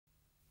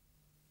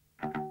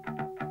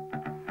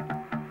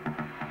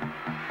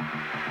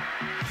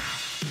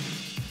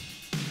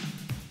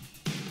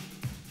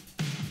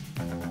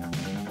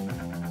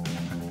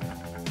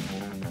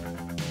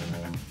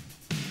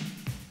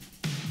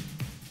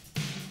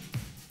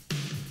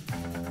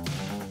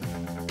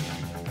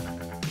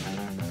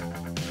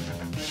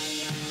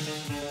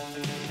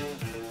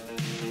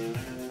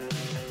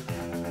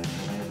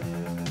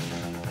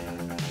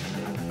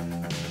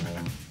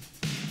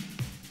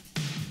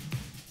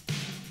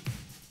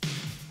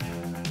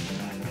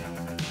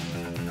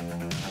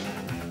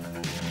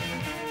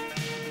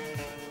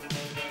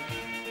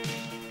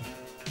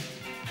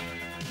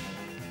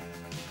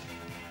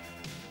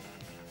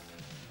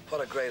What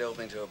a great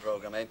opening to a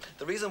programme, eh?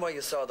 The reason why you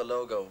saw the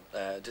logo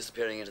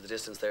disappearing into the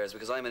distance there is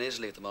because I'm in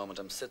Italy at the moment.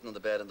 I'm sitting on the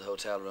bed in the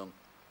hotel room.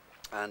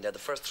 And the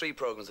first 3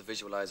 programmes of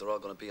Visualise are all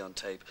going to be on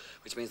tape,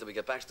 which means that we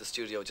get back to the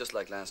studio just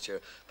like last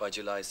year by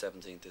July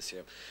 17th this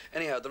year.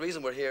 Anyhow, the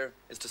reason we're here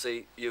is to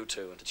see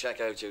U2 and to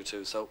check out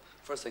U2. So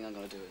first thing I'm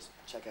going to do is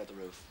check out the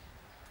roof.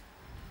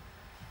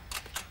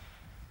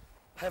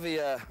 Heavy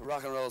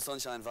rock and roll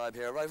sunshine vibe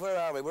here. Right, where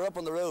are we? We're up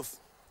on the roof.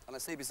 And I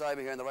see beside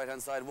me here on the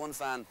right-hand side one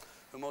fan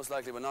who most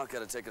likely will not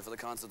get a ticket for the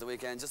concert the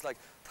weekend, just like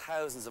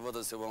thousands of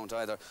others who won't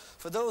either.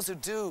 For those who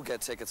do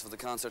get tickets for the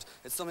concert,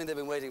 it's something they've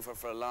been waiting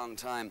for a long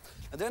time.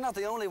 And they're not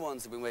the only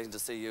ones who've been waiting to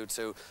see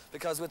U2,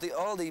 because with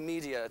all the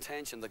media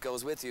attention that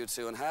goes with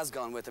U2 and has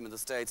gone with them in the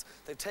States,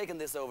 they've taken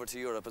this over to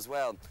Europe as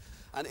well.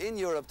 And in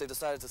Europe, they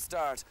decided to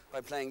start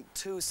by playing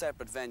 2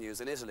 separate venues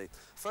in Italy.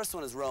 First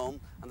one is Rome,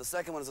 and the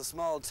second one is a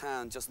small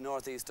town just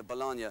northeast of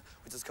Bologna,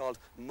 which is called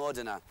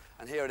Modena.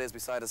 And here it is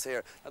beside us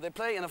here. Now, they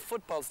play in a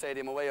football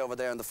stadium away over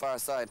there on the far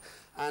side.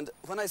 And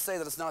when I say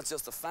that it's not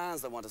just the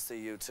fans that want to see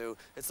U2,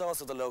 it's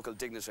also the local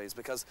dignitaries,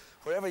 because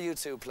wherever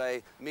U2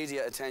 play,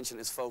 media attention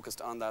is focused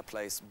on that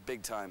place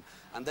big time.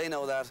 And they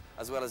know that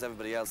as well as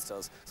everybody else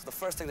does. So the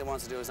first thing they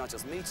want to do is not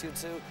just meet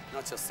U2,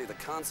 not just see the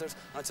concert,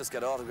 not just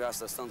get autographs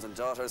of their sons and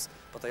daughters,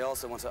 but they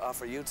also want to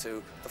offer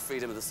U2 the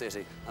freedom of the city.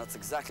 And that's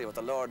exactly what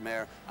the Lord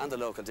Mayor and the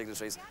local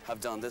dignitaries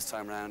have done this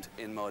time round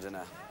in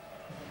Modena.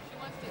 She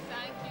wants to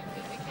thank you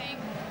because you came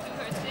to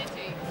her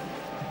city.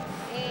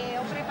 E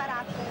ho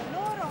preparato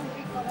loro un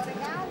piccolo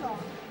regalo.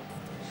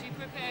 She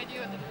prepared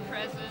you a little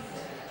present,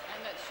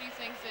 and that she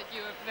thinks that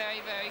you are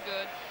very, very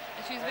good.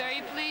 And she's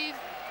very pleased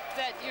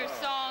that your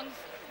songs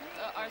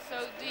are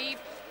so deep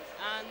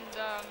and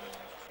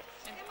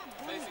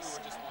Basically,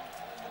 we're just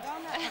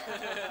one.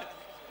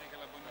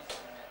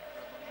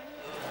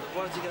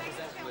 What did you get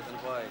presented with and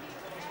why?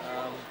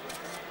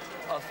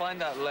 I'll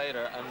find out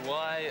later, and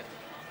why?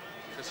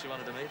 Because she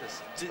wanted to meet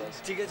us.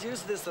 Do you get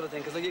used to this sort of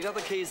thing? Because like, you got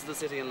the keys to the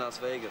city in Las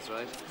Vegas,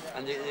 right?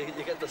 And you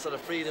get the sort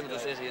of freedom of the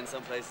city in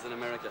some places in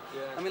America.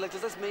 Yeah. I mean, like,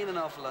 does this mean an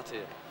awful lot to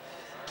you?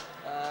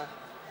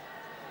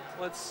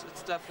 Well, it's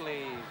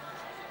definitely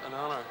an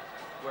honour,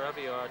 wherever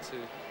you are, to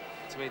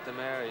meet the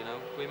mayor, you know.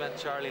 We met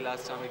Charlie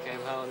last time we came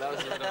home. That was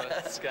a bit of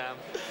a scam.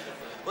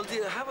 Well, do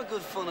you have a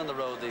good fun on the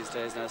road these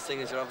days now,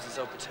 seeing as you're obviously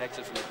so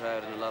protected from the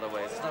crowd in a lot of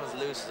ways? It's not as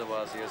loose as it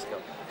was years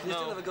ago. Can you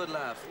still have a good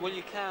laugh? Well,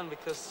 you can,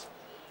 because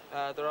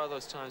there are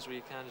those times where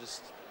you can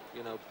just,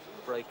 you know,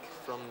 break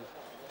from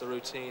the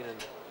routine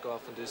and go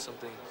off and do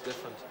something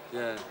different.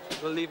 Yeah.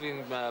 Well,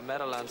 leaving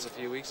Meadowlands a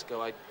few weeks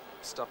ago, I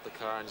stopped the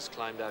car and just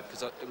climbed out,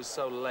 because it was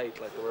so late,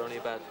 like there were only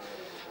about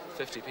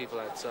 50 people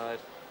outside.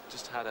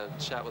 Just had a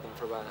chat with them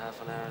for about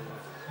half an hour and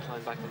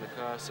climbed back in the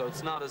car. So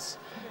it's not as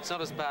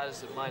bad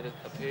as it might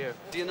appear.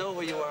 Do you know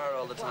where you are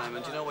all the time,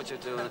 and do you know what you're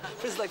doing?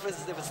 For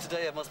instance, if it's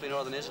today, it must be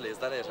Northern Italy. Is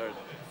that it? Or?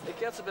 It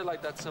gets a bit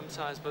like that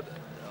sometimes, but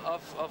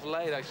of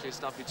late, actually, it's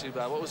not been too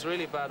bad. What was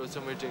really bad was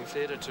when we were doing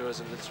theatre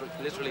tours, and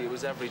literally it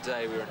was every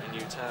day we were in a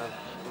new town.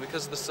 And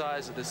because of the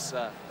size of this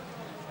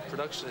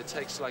production, it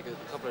takes like a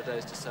couple of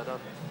days to set up.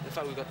 In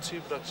fact, we've got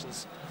 2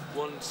 productions,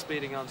 one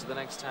speeding on to the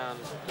next town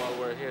while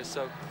we're here.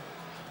 So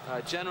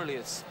generally,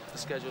 the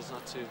schedule's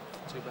not too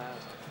bad.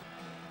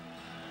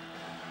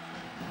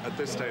 At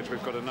this stage,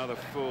 we've got another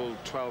full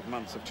 12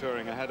 months of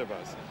touring ahead of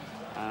us,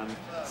 and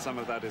some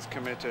of that is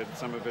committed,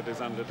 some of it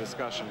is under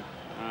discussion,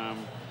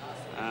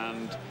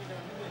 and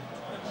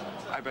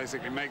I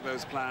basically make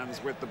those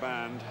plans with the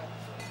band,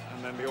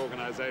 and then the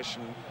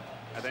organisation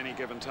at any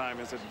given time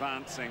is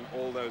advancing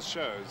all those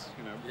shows.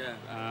 You know,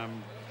 yeah.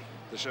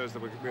 The shows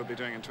that we'll be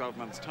doing in 12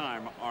 months'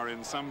 time are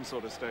in some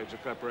sort of stage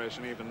of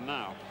preparation even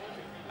now.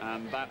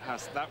 And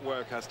that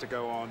work has to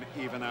go on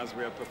even as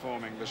we are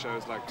performing the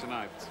shows like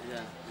tonight.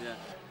 Yeah, yeah.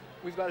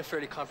 We've got a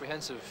fairly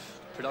comprehensive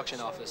production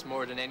office,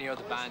 more than any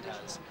other band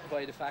has.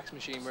 By the fax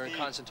machine, we're in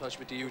constant touch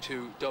with the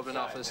U2 Dublin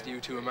office, the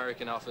U2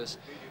 American office.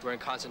 We're in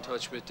constant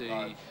touch with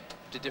the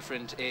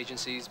different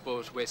agencies,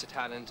 both Waste of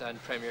Talent and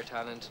Premier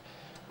Talent,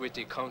 with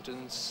the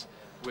accountants,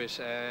 with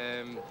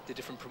the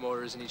different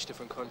promoters in each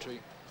different country.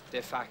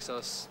 They fax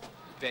us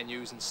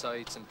venues and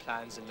sites and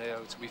plans and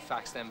layouts. We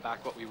fax them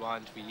back what we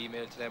want, we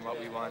email to them what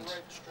we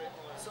want.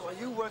 So are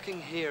you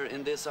working here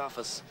in this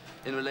office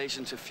in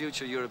relation to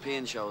future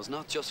European shows,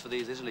 not just for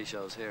these Italy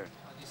shows here?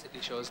 These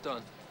Italy shows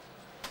done.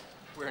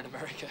 We're in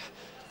America.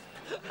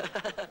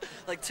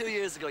 Like 2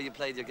 years ago you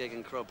played your gig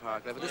in Croke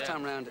Park, right? But this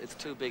time round it's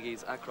 2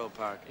 biggies at Croke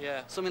Park.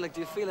 Yeah. So I mean, like, do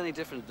you feel any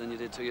different than you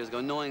did 2 years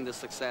ago, knowing the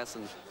success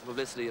and the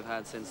publicity you've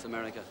had since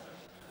America?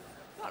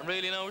 Not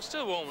really, no. We're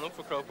still warming up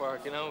for Croke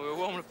Park, you know. We were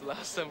warming up the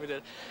last time we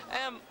did.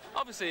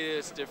 Obviously it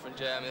is different,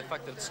 yeah. I mean, the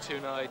fact that it's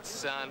 2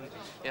 nights, and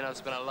you know,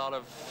 there's been a lot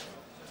of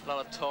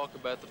talk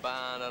about the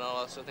band and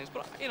all that sort of things.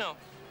 But you know,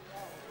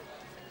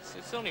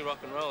 it's only rock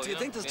and roll. Do you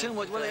think there's too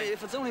much? Well,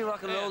 if it's only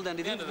rock and roll, then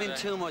do you think there's been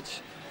too much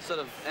sort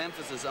of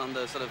emphasis on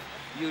the sort of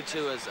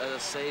U2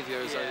 as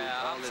saviours? Yeah,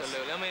 all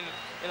absolutely. This? I mean,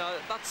 you know,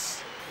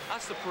 that's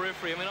the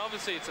periphery. I mean,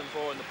 obviously it's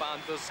important. The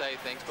band does say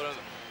things, but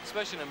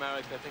especially in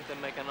America, I think they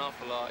make an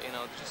awful lot. You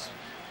know, just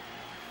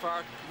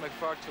make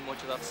far too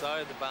much of that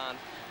side of the band.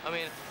 I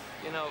mean,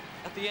 you know,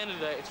 at the end of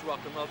the day, it's rock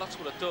and roll. That's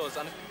what it does.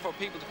 And for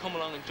people to come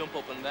along and jump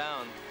up and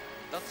down,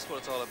 that's what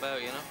it's all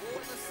about, you know.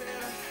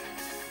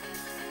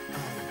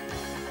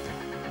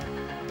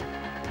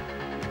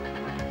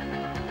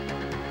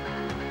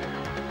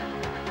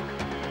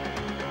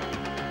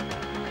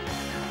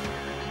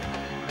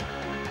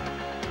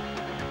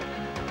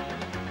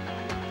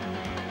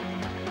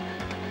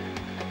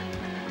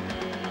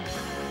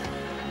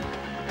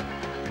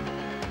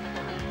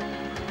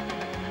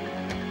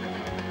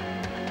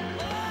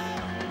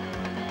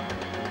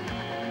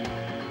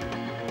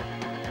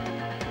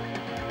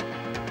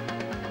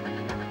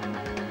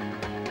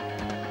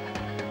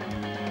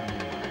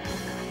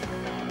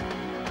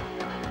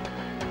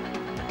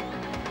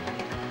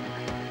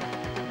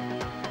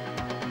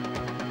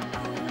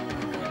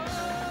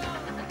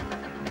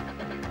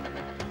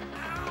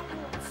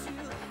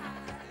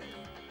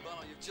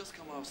 Just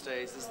come off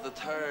stage. This is the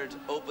third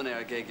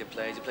open-air gig you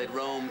played. You played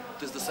Rome.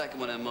 This is the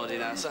second one in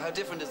Modena. So how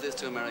different is this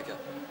to America?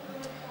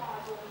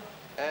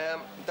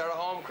 They're a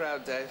home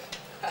crowd, Dave.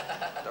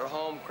 They're a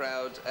home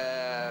crowd.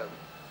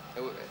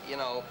 You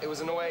know, it was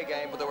an away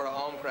game, but they were a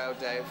home crowd,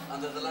 Dave.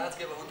 And the lads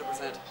give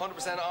 100%?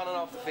 100% on and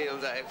off the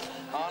field, Dave.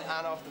 On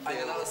and off the field.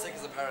 You're not as sick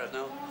as a parrot,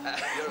 no?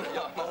 You're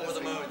over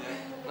the moon,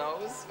 yeah? No,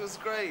 it was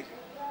great.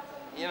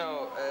 You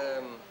know,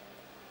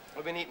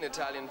 I've been eating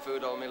Italian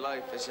food all my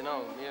life, as you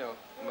know,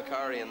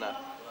 Macari and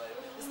that.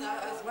 Listen,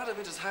 as a matter of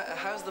interest,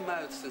 how's the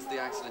mouth since the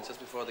accident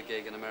just before the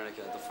gig in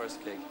America, the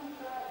first gig?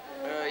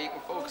 You can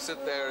focus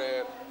it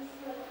there.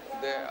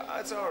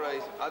 It's all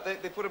right.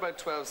 They put about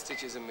 12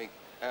 stitches in my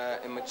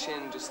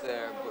chin just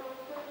there, but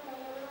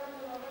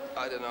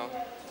I don't know.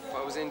 If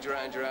I was in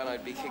Duran Duran,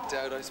 I'd be kicked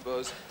out, I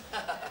suppose.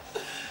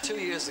 2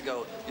 years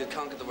ago, you'd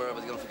conquered the world,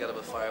 but you're going to forget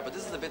about fire. But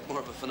this is a bit more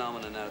of a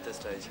phenomenon now at this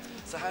stage.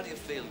 So how do you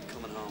feel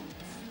coming home?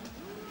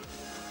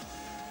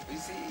 You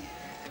see,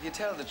 if you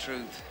tell the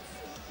truth,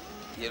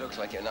 you look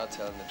like you're not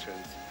telling the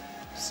truth.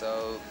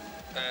 So,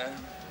 I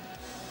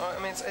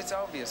mean, it's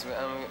obvious.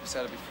 I mean, we've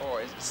said it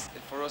before.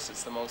 For us,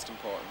 it's the most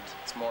important.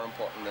 It's more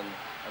important than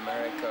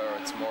America, or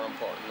it's more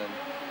important than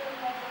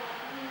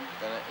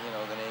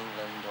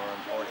England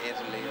or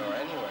Italy or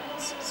anywhere.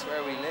 It's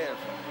where we live.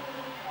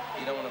 And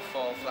you don't want to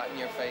fall flat in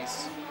your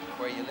face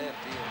where you live,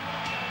 do you?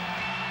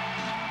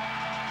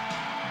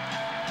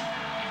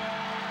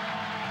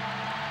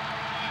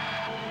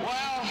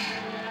 Well,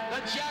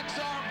 the Jacks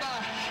are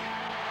back.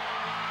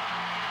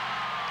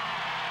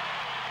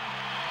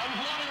 And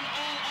what an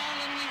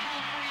all-Ireland we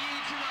have for you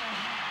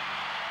tonight.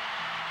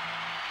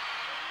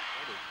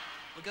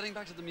 Well, getting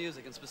back to the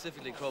music, and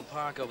specifically Croke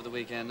Park over the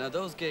weekend, now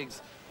those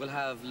gigs will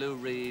have Lou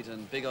Reed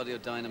and Big Audio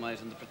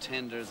Dynamite and The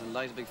Pretenders and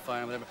Light a Big Fire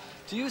and whatever.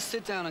 Do you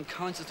sit down and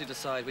consciously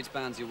decide which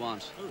bands you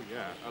want? Oh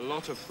yeah, a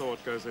lot of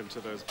thought goes into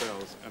those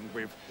bills, and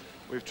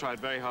we've tried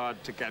very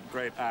hard to get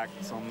great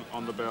acts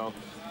on the bill.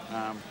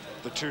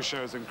 The two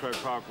shows in Croke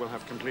Park will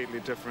have completely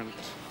different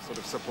sort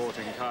of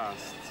supporting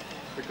casts,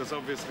 because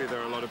obviously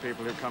there are a lot of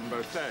people who come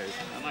both days,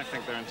 and I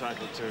think they're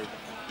entitled to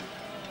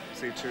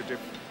see two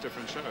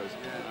different shows.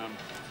 Yeah.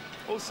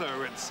 Also,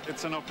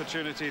 it's an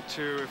opportunity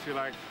to, if you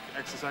like,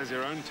 exercise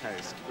your own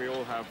taste. We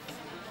all have,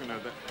 you know,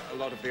 a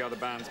lot of the other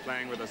bands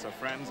playing with us are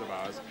friends of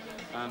ours,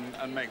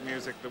 and make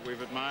music that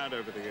we've admired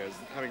over the years.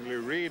 Having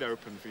Lou Reed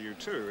open for you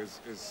too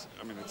is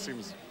I mean, it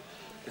seems.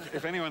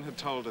 If anyone had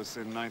told us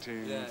in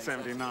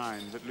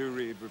 1979 that Lou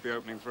Reed would be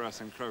opening for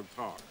us in Croke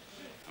Park,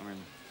 I mean,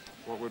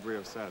 what would we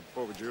have said?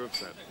 What would you have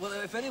said? Well,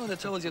 if anyone had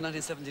told you in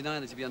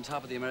 1979 that you'd be on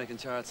top of the American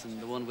charts in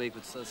the 1 week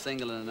with a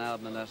single and an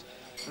album and that,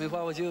 I mean,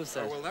 what would you have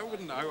said? Oh, well, that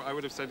wouldn't. I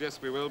would have said yes,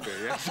 we will be.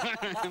 Yes,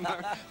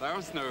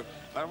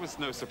 that was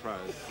no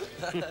surprise.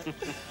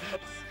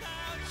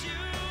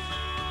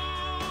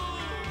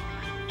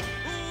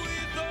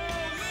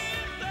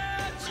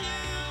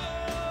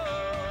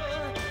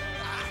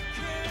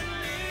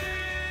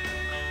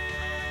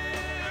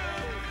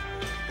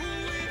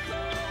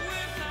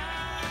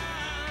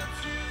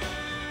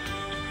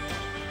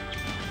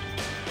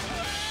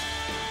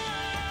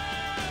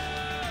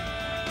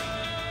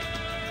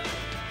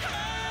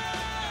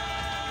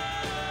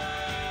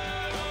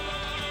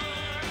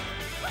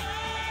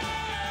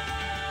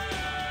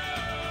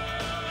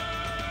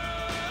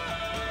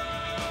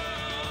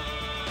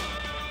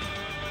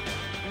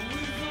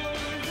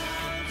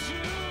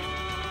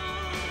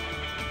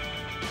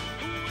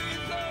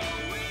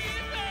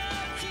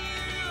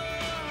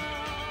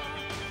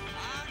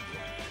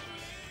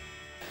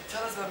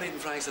 Tell us about meeting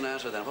Frank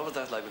Sinatra then. What was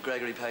that like with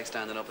Gregory Peck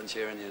standing up and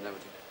cheering you and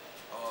everything?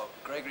 Oh,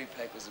 Gregory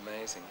Peck was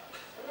amazing.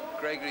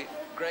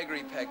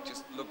 Gregory Peck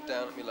just looked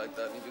down at me like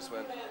that and he just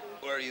went,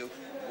 where are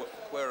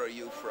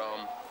you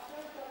from?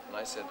 And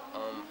I said,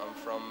 I'm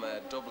from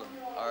Dublin,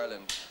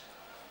 Ireland.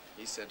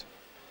 He said,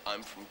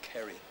 I'm from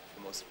Kerry,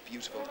 the most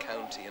beautiful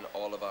county in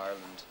all of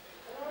Ireland.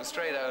 It was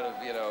straight out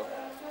of, you know,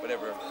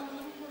 whatever,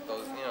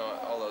 those, you know,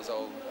 all those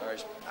old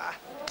Irish...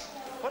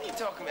 What are you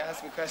talking about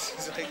asking me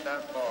questions like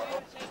that for?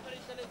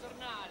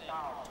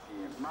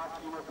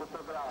 Macchine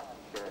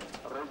fotografiche,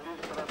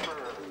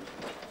 registratori,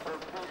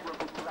 prosegue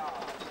di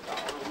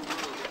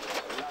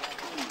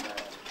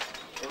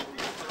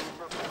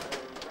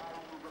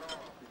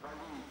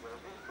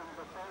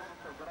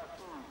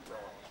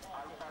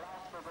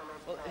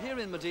Here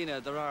in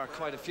Modena, there are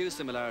quite a few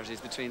similarities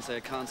between, say,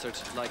 a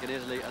concert like in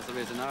Italy as there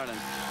is in Ireland.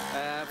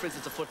 For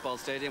instance, a football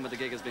stadium where the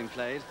gig is being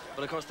played,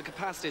 but of course the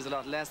capacity is a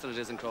lot less than it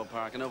is in Croke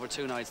Park, and over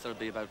 2 nights there'll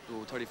be about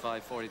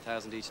 35,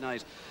 40,000 each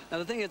night. Now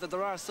the thing is that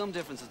there are some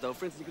differences though.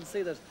 For instance, you can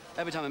see that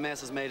every time a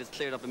mess is made, it's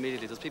cleared up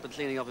immediately. There's people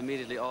cleaning up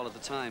immediately all of the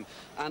time.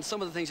 And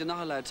some of the things you're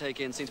not allowed to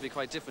take in seem to be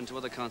quite different to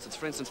other concerts.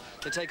 For instance,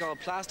 they take all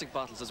plastic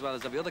bottles as well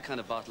as every other kind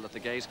of bottle at the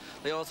gate.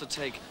 They also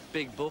take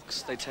big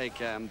books, they take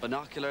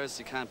binoculars.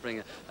 You can't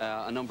bring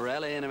an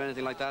umbrella in or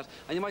anything like that.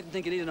 And you mightn't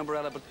think you need an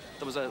umbrella, but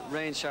there was a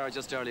rain shower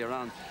just earlier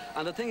on.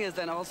 And the thing is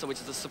then also,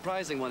 which is a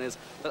surprising one, is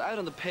that out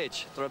on the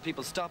pitch, there are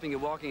people stopping you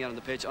walking out on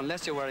the pitch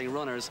unless you're wearing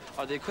runners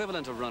or the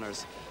equivalent of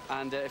runners.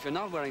 And if you're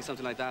not wearing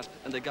something like that,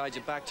 then they guide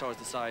you back towards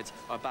the sides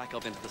or back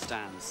up into the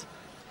stands.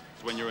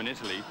 So when you're in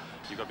Italy,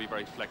 you've got to be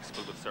very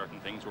flexible with certain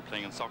things. We're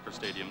playing in soccer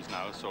stadiums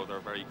now, so they're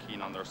very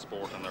keen on their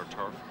sport and their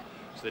turf.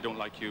 So they don't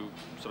like you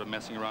sort of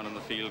messing around in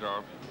the field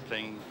or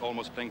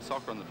almost playing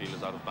soccer on the field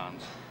is out of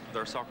bounds.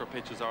 Their soccer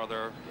pitches are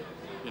their,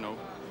 you know,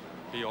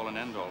 be all and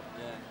end all.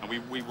 Yeah.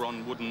 And we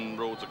run wooden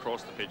roads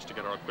across the pitch to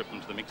get our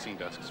equipment to the mixing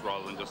desks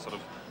rather than just sort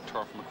of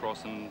turf them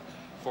across in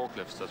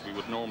forklifts as we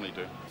would normally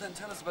do. Then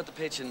tell us about the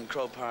pitch in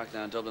Croke Park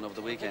now in Dublin over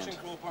the weekend. The pitch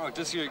in Croke Park.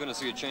 This year you're going to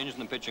see a change in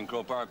the pitch in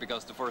Croke Park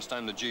because the first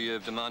time the GA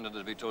have demanded it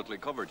to be totally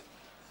covered.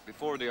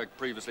 Before they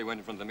previously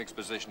went from the mixed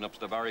position up to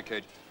the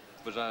barricade,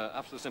 but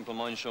after the Simple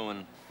Minds show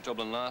in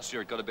Dublin last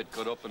year, it got a bit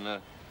cut up and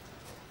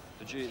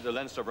the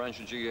Leinster branch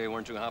of GA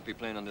weren't too happy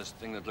playing on this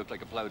thing that looked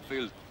like a ploughed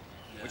field,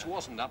 which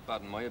wasn't that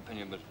bad in my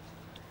opinion, but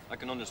I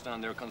can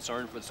understand their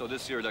concern for it. So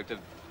this year, like, they've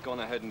gone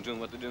ahead and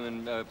doing what they do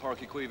in Páirc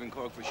Uí Chaoimh and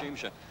Cork for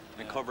Shimsha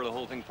and cover the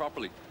whole thing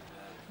properly.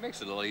 It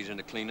makes it a lot easier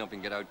to clean up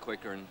and get out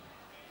quicker, and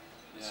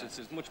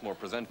it's much more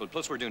presentable.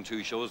 Plus, we're doing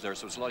 2 shows there,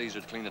 so it's a lot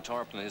easier to clean the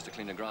tarp than it is to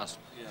clean the grass.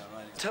 Yeah,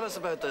 right. Tell us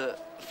about the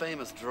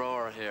famous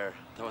drawer here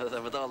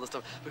with all the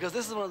stuff, because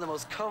this is one of the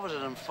most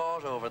coveted and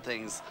fought over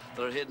things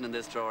that are hidden in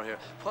this drawer here.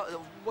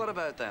 What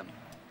about them?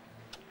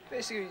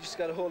 Basically, you just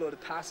got a whole load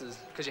of passes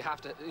because you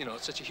have to, you know,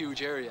 it's such a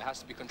huge area, it has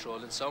to be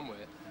controlled in some way.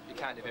 You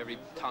can't have every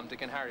Tom,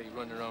 Dick and Harry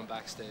running around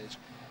backstage.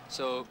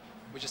 So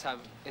we just have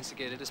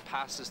instigated this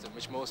pass system,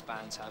 which most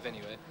bands have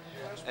anyway.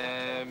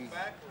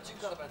 But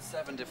you've got about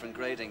 7 different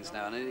gratings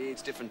now, and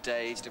each different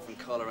day, each different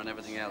colour and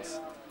everything else.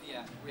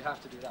 Yeah, we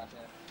have to do that,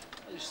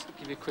 I'll just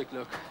give you a quick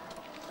look.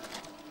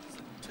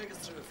 Take us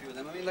through a few of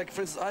them. I mean, like,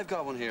 for instance, I've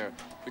got one here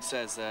which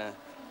says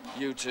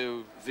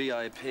U2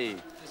 VIP.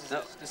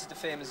 This is the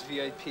famous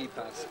VIP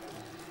pass.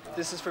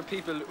 This is for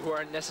people who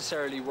aren't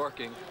necessarily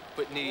working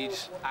but need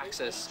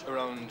access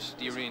around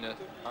the arena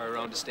or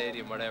around the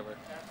stadium, whatever.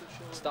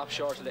 Stop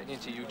short of letting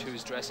into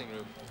U2's dressing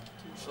room.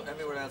 So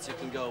everywhere else you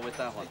can go with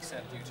that one?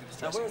 Except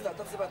U2's now dressing where is that?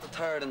 That's about the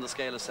 3rd in the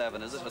scale of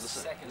 7, is it? It's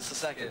the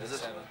second, is it?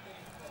 7.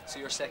 So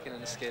you're 2nd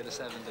in the scale of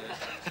 7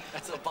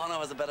 days. So Bono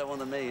has a better one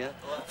than me, yeah?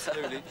 Oh,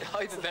 absolutely.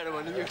 I have a better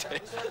one than you,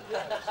 Dave.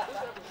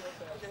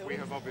 We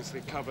have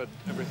obviously covered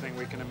everything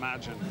we can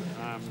imagine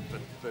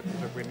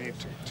that we need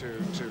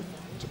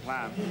to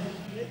plan.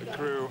 The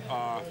crew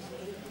are,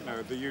 you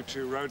know, the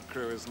U2 road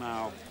crew is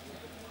now,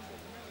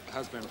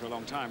 has been for a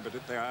long time, but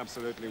they are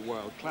absolutely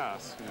world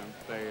class.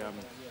 You know,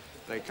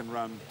 they can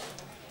run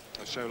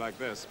a show like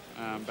this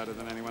better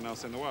than anyone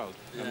else in the world.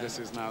 Yeah. And this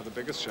is now the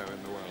biggest show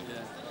in the world.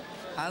 Yeah.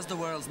 As the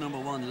world's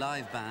 #1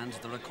 live band,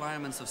 the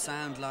requirements of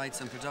sound, lights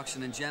and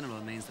production in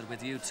general means that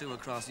with U2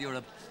 across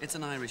Europe, it's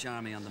an Irish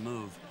army on the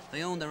move.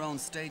 They own their own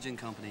staging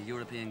company,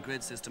 European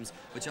Grid Systems,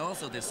 which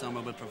also this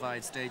summer will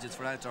provide stages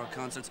for outdoor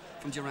concerts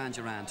from Duran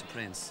Duran to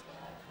Prince.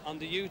 On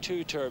the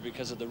U2 tour,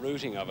 because of the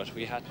routing of it,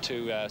 we had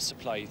to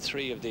supply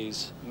 3 of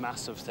these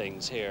massive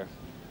things here,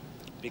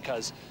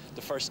 because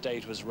the first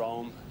date was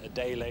Rome, a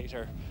day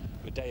later,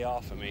 a day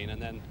off, I mean,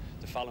 and then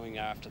the following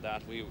after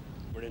that,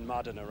 we're in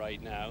Modena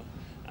right now.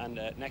 And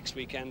next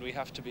weekend we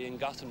have to be in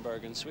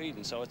Gothenburg in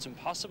Sweden, so it's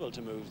impossible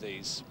to move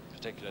these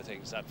particular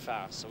things that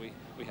fast. So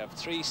we have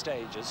 3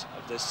 stages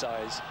of this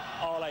size,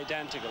 all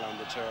identical on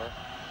the tour,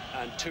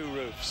 and 2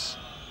 roofs.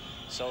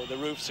 So the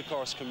roofs, of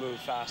course, can move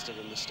faster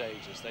than the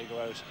stages. They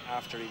go out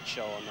after each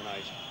show on the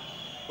night.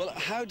 Well,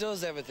 how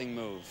does everything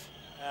move?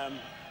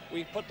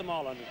 We put them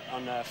all on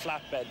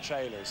flatbed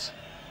trailers.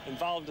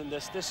 Involved in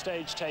this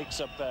stage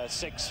takes up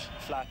 6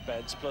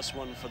 flatbeds plus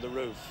 1 for the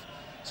roof.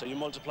 So you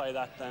multiply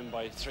that then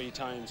by 3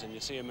 times and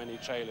you see how many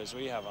trailers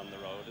we have on the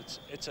road.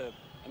 It's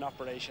an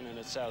operation in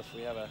itself.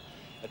 We have a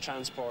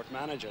transport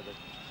manager that's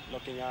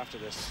looking after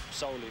this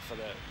solely for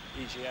the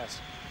EGS.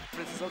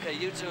 For instance, okay,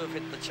 U2 have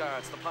hit the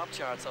charts, the pop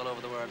charts all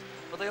over the world,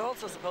 but they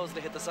also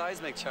supposedly hit the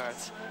seismic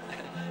charts.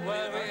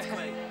 Well,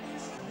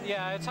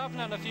 yeah, it's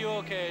happened on a few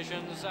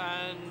occasions,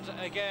 and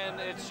again,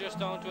 it's just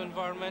down to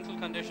environmental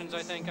conditions,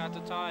 I think, at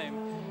the time.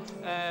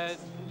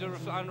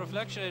 On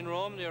reflection in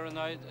Rome the other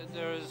night,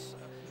 there is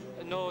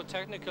no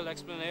technical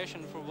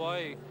explanation for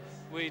why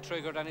we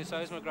triggered any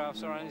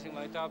seismographs or anything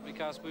like that,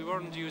 because we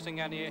weren't using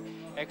any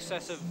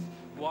excessive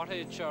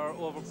wattage or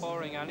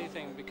overpowering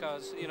anything,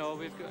 because you know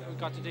we've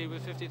got to deal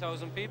with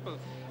 50,000 people,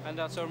 and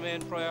that's our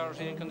main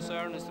priority and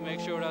concern, is to make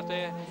sure that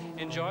they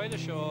enjoy the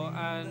show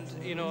and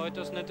you know it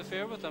doesn't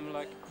interfere with them.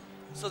 Like,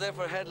 so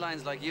therefore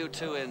headlines like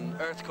U2 in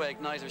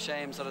Earthquake, Night of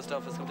Shame sort of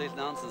stuff is complete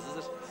nonsense,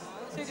 is it?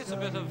 I think it's a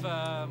bit of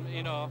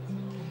you know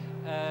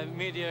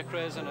media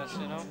craziness,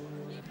 you know.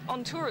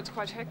 On tour it's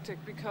quite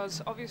hectic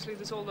because obviously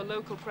there's all the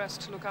local press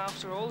to look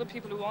after, all the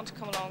people who want to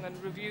come along and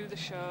review the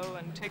show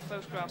and take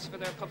photographs for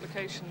their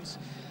publications.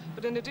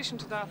 But in addition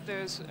to that,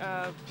 there's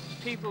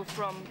people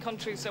from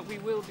countries that we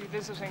will be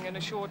visiting in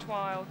a short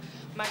while,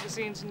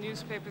 magazines and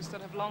newspapers that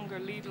have longer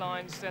lead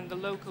lines than the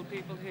local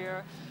people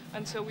here.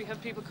 And so we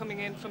have people coming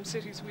in from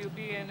cities we'll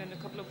be in a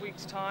couple of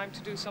weeks' time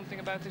to do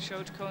something about the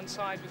show, to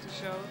coincide with the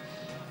show.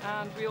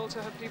 And we also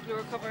have people who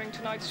are covering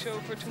tonight's show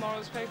for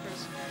tomorrow's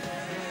papers.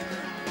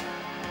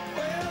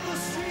 Well, the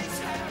streets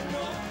have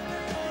no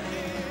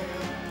warning.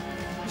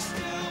 We're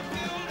still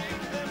building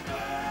them,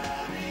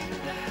 burning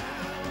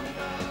down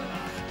love,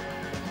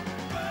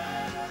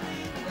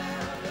 burning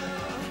down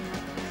love.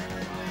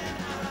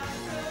 When I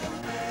go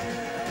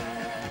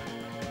there,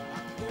 I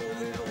go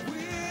there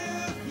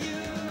with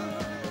you.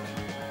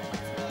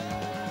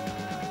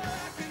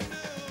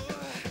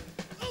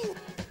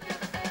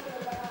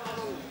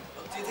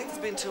 Do you think there's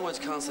been too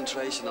much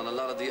concentration on a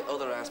lot of the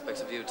other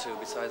aspects of U2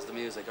 besides the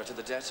music, or to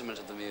the detriment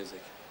of the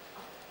music?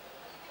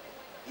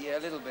 Yeah, a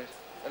little bit.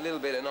 A little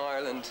bit in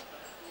Ireland.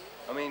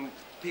 I mean,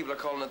 people are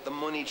calling it the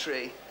money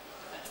tree.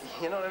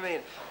 You know what I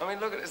mean? I mean,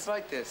 look, it's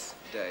like this,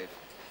 Dave.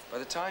 By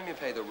the time you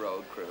pay the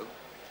road crew,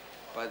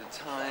 by the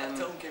time...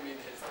 Don't give me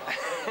this.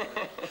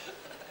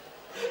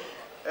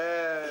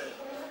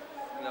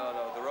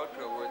 No, the road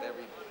crew are worth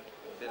every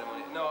bit of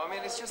money. No, I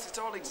mean, it's just, it's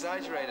all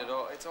exaggerated,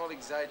 all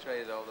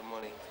the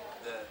money.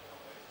 Yeah.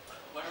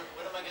 When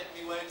am I getting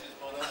me wages,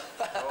 Mona?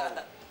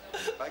 Oh,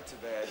 back to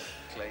bed,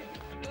 Clayton.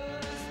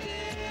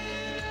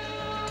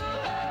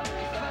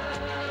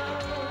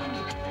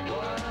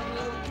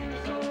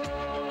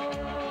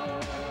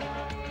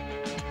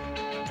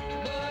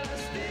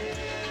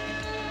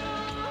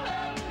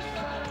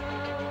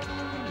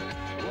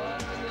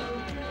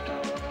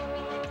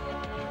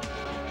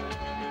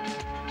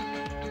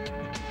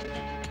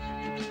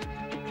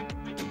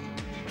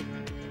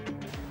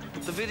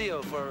 The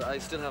video for I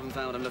Still Haven't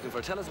Found What I'm Looking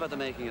For, tell us about the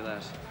making of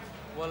that.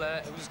 Well,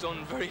 it was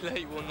done very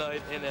late one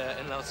night in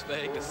Las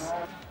Vegas.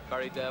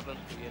 Barry Devlin,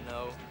 who you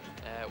know,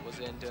 was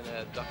in doing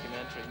a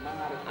documentary,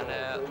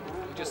 and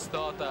we just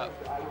thought that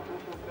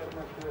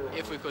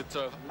if we could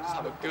sort of just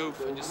have a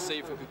goof and just see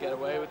if we could get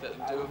away with it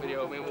and do a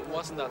video. I mean, it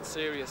wasn't that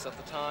serious at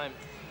the time,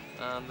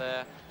 and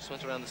just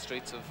went around the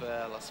streets of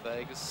Las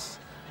Vegas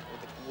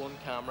with one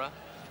camera,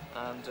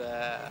 and we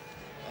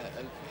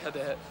had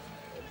a,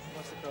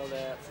 what's it called,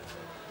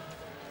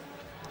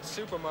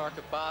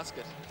 supermarket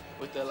basket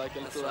with like a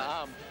little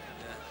amp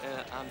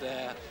and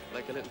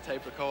like a little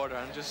tape recorder,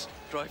 and just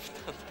drive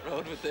down the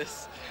road with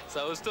this.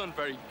 So it was done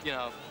very, you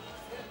know,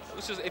 it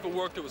was just, if it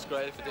worked it was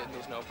great, if it didn't there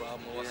was no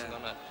problem. It wasn't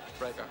gonna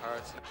break our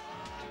hearts.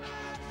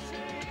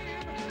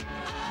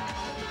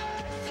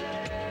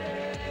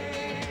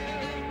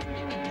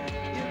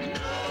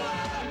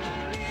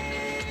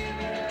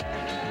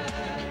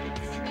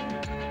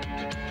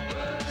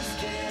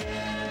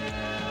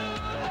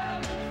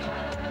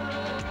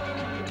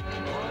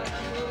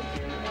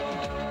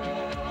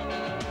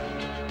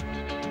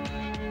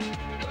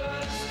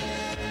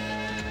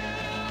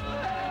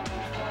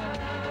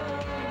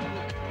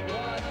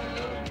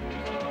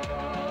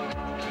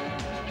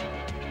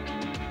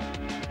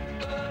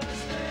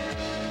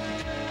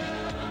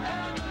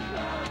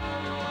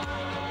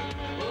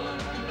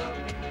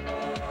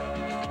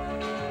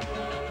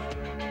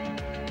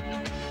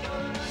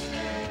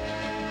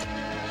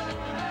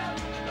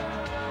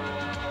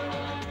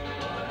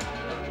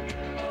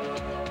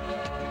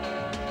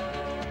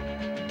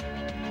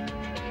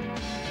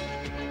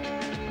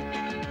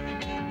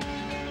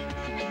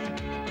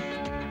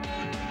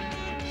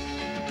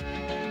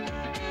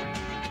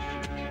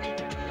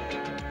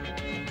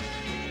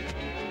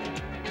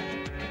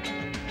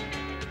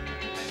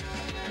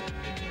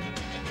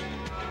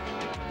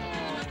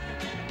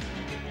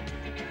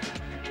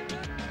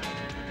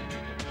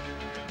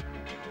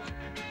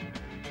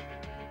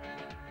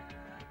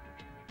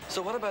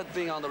 So what about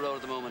being on the road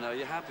at the moment now? Are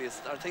you happy?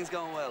 Are things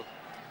going well?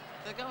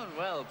 They're going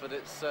well, but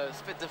it's a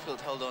bit difficult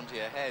to hold on to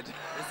your head.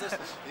 Is it?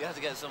 You have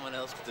to get someone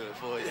else to do it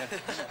for you.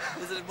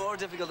 Is it more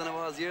difficult than it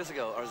was years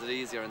ago, or is it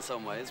easier in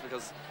some ways?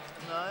 Because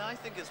no, I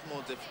think it's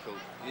more difficult.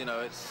 You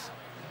know, it's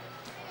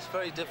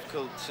very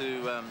difficult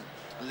to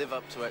live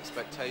up to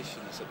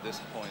expectations at this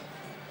point.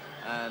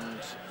 And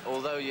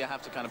although you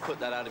have to kind of put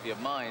that out of your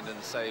mind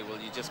and say, well,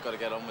 you just got to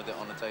get on with it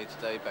on a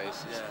day-to-day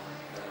basis. Yeah.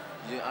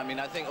 I mean,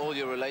 I think all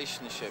your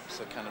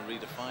relationships are kind of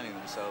redefining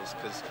themselves,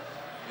 because,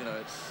 you know,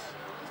 it's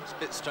a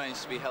bit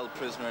strange to be held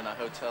prisoner in a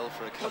hotel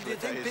for a couple of days.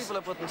 Do you think people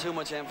are putting too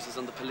much emphasis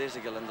on the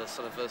political and the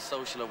sort of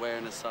social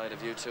awareness side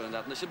of U2 and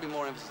that, and there should be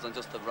more emphasis on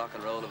just the rock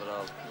and roll of it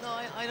all? No,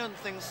 I don't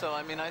think so.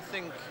 I mean, I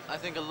think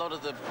a lot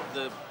of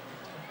the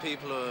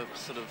people who are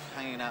sort of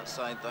hanging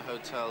outside the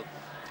hotel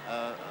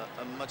are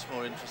much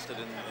more interested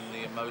in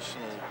the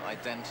emotional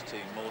identity,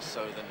 more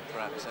so than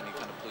perhaps any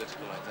kind of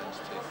political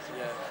identity.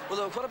 Yeah.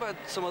 Well, what about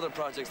some other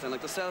projects then,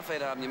 like the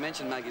Self-Aid album? You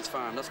mentioned Maggie's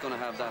Farm, that's going to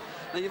have that.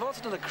 Now, you've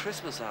also done a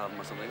Christmas album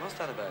or something. What's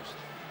that about?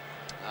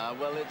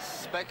 Well, it's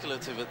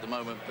speculative at the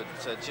moment, but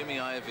Jimmy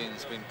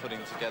Iovine's been putting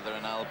together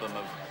an album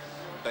of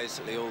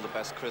basically all the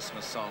best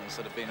Christmas songs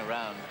that have been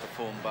around,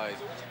 performed by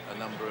a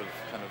number of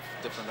kind of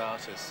different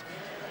artists.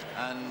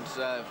 And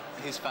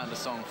he's found a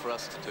song for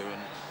us to do,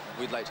 and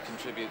we'd like to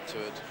contribute to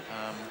it.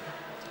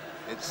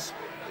 It's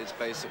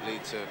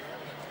basically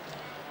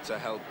to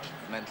help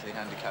mentally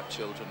handicapped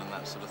children and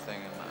that sort of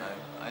thing, and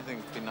I think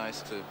it'd be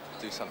nice to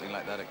do something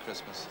like that at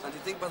Christmas. And do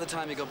you think by the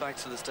time you go back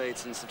to the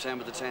States in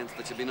September the 10th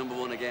that you'll be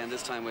 #1 again,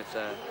 this time with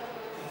I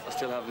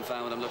Still Haven't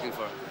Found What I'm Looking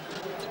For?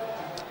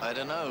 I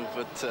don't know,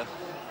 but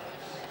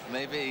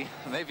maybe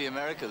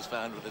America's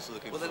found what it's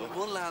looking for. Well, then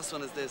one last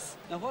one is this.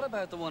 Now, what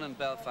about the one in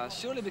Belfast?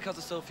 Surely because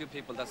of so few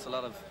people, that's a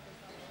lot of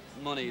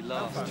money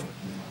lost.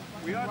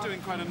 We are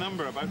doing quite a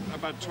number,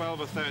 about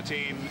 12 or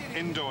 13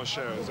 indoor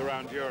shows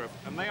around Europe,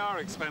 and they are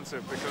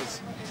expensive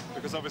because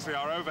obviously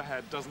our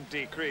overhead doesn't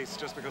decrease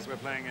just because we're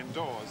playing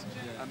indoors,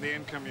 and the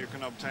income you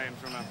can obtain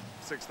from a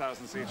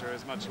 6,000-seater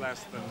is much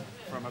less than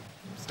from a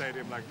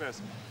stadium like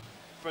this.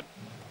 But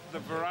the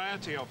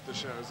variety of the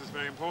shows is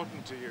very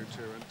important to you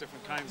two, and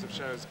different kinds of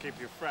shows keep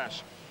you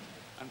fresh.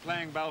 And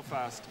playing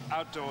Belfast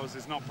outdoors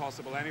is not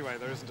possible anyway.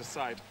 There isn't a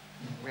site.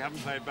 We haven't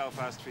played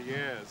Belfast for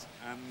years,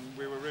 and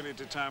we were really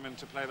determined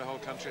to play the whole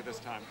country this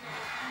time.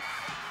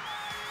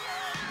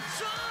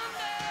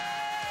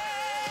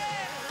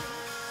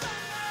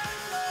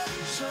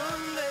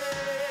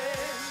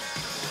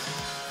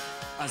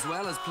 As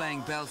well as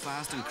playing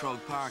Belfast and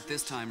Croke Park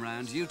this time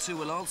round, U2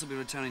 will also be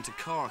returning to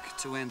Cork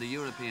to end the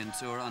European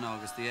tour on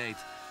August the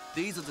 8th.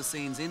 These are the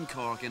scenes in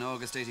Cork in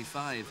August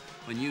 '85,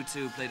 when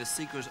U2 played a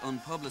secret,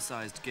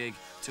 unpublicised gig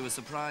to a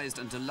surprised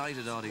and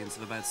delighted audience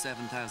of about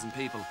 7,000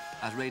 people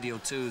at Radio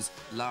 2's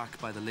Lark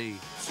by the Lee.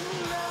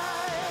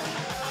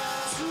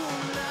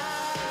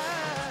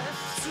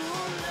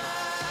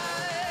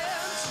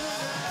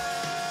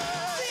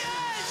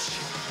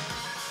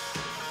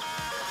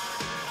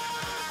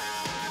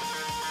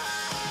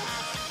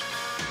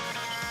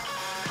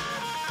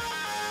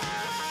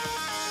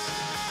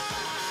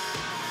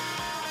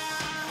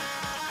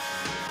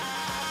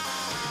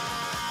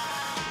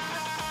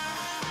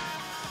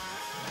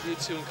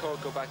 U2 and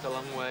Cork go back a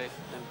long way,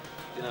 and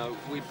you know,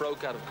 we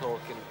broke out of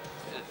Cork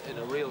in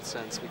a real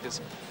sense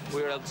because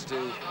we were able to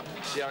do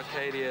the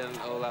Arcadia and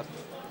all that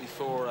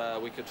before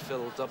we could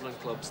fill Dublin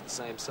clubs the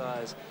same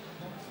size.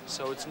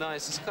 So it's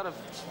nice, it's kind of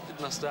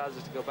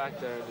nostalgic to go back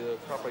there and do a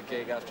proper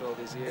gig after all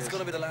these years. It's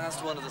going to be the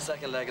last one of the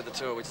second leg of the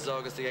tour, which is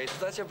August the 8th. Is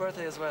that your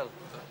birthday as well?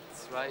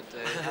 That's right,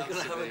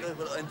 Dave.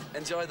 Well,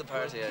 enjoy the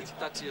party, Edge. Keep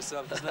that to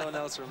yourself, because no one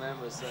else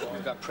remembers. So.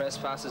 We've got press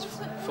passes,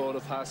 photo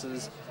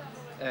passes,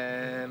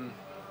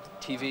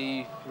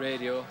 TV,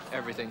 radio,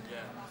 everything.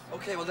 Yeah.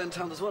 Okay, well then,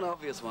 Tom, there's one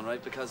obvious one,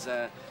 right? Because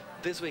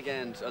this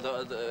weekend,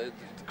 the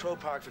Croke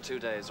Park for 2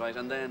 days, right?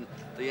 And then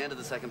the end of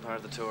the second part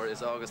of the tour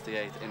is August the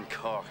 8th in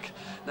Cork.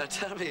 Now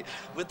tell me,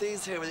 with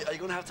these here, are you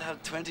going to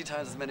have 20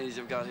 times as many as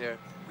you've got here?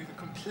 We have a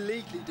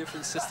completely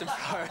different system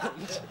for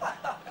Ireland.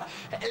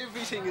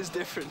 Everything is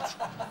different.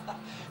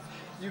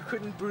 You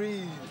couldn't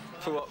breathe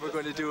for what we're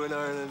going to do in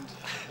Ireland.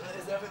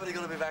 Is everybody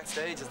going to be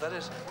backstage? Is that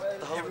it?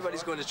 Well,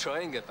 everybody's going to try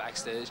and get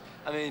backstage.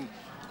 I mean,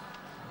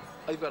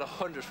 I've got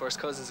 100 first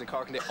cousins in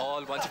Cork and they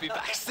all want to be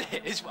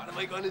backstage. What am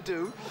I going to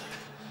do?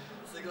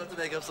 So you're going to have to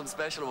make up some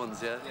special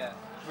ones, yeah? Yeah.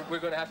 We're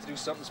going to have to do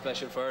something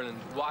special for Ireland.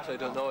 What, I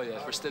don't know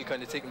yet. We're still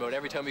kind of thinking about it.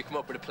 Every time we come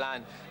up with a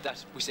plan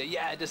that we say,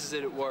 yeah, this is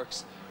it, it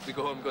works. We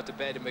go home, go to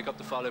bed and wake up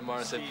the following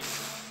morning and say,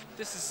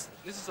 This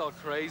is all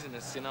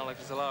craziness, you know, like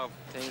there's a lot of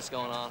things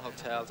going on,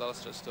 hotels, all that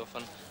sort of stuff,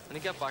 and when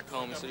you get back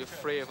home, so you're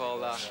free of all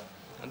that.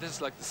 And this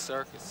is like the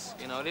circus,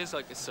 you know, it is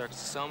like a circus.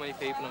 There's so many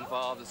people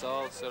involved, there's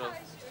all sort of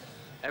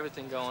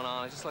everything going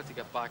on. I just like to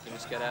get back and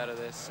just get out of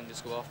this and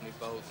just go off my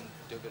boat and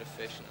do a bit of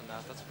fishing and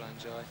that. That's what I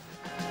enjoy.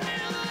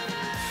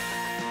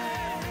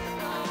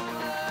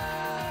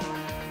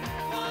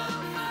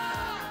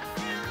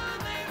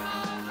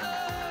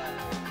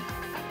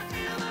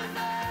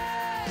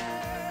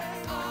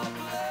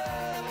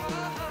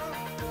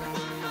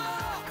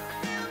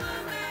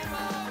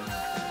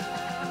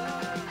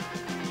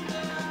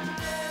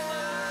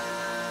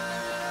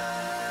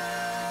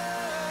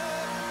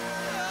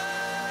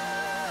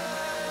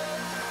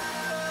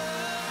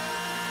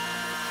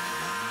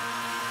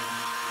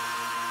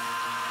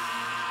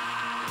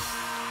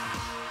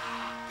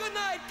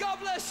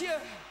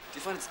 Do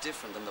you find it's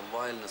different than the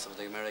wildness of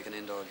the American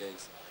indoor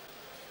gigs?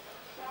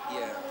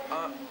 Yeah,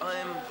 I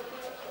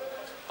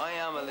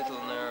am a little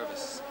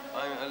nervous.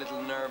 I'm a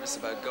little nervous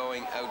about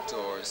going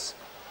outdoors.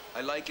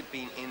 I like it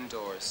being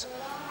indoors.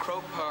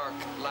 Croke Park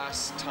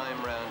last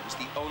time round was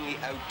the only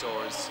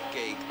outdoors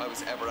gig I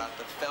was ever at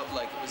that felt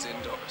like it was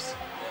indoors.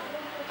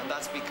 And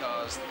that's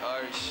because the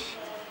Irish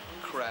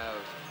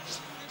crowd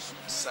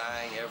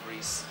sang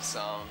every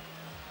song.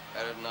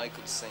 better than I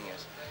could sing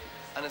it.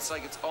 And it's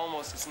like, it's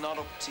not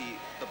up to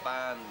the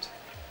band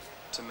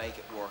to make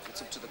it work.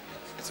 It's up to the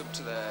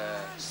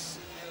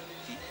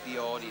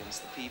audience,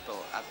 the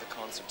people at the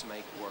concert to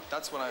make it work.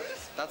 That's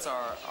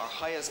our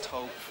highest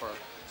hope for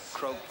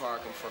Croke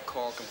Park and for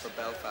Cork and for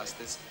Belfast.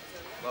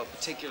 Well,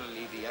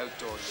 particularly the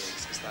outdoor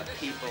gigs, is that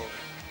people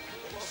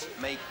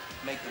make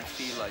them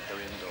feel like they're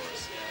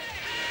indoors.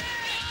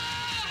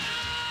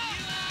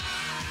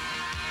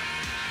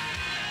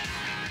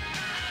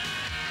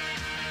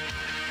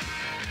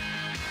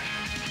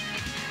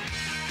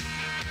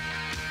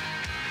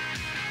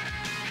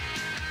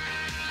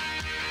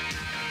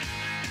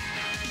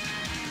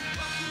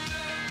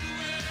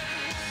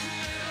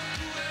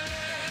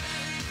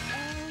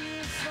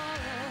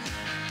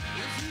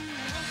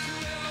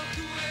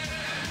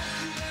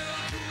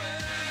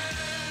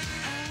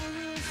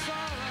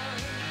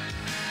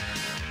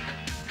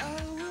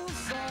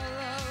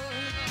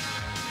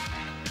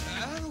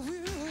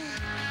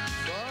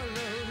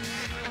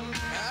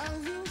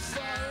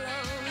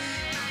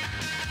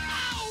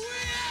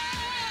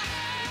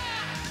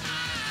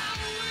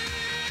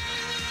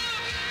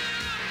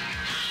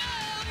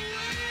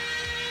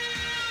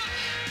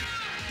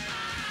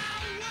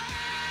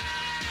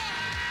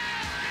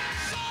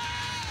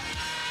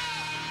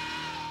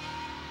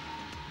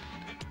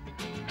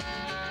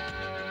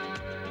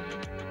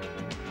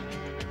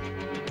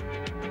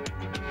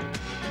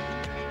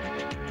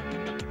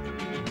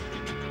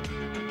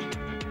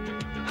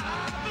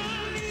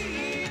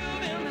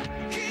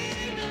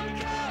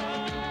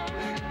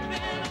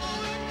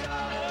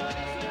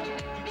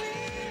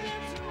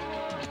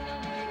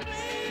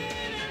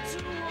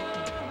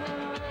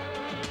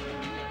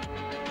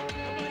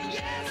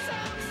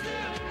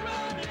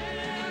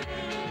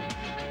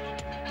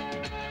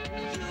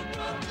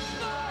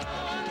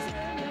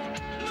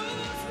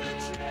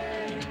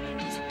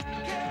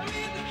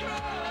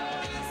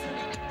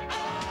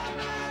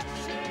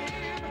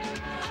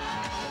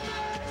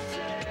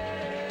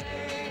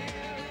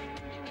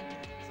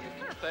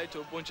 To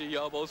a bunch of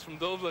yobbos from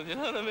Dublin, you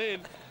know what I mean?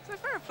 It's like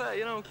fair play,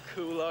 you know,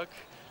 Coolock,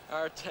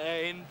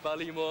 Artane,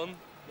 Ballymun,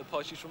 the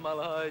poshies from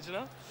Malahide, you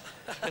know?